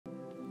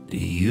Do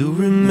you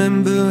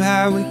remember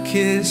how we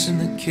kissed in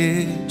the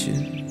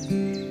kitchen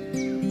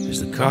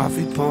as the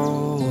coffee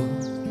poured?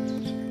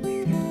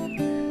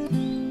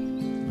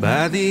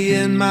 By the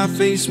end my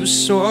face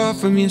was sore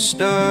from your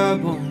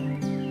stubble,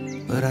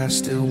 but I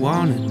still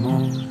wanted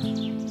more.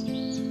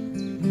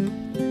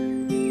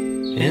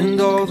 And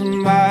all the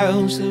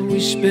miles that we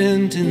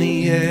spent in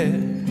the air,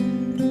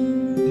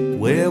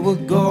 where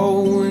we're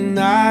going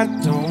I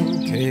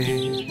don't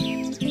care.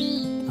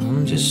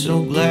 I'm just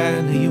so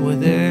glad that you were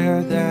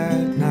there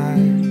that night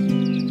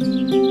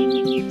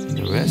in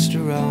the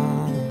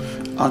restaurant.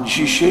 A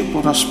dzisiaj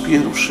po raz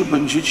pierwszy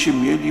będziecie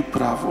mieli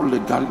prawo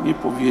legalnie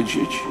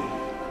powiedzieć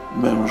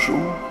mężu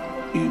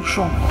i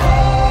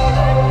żonie.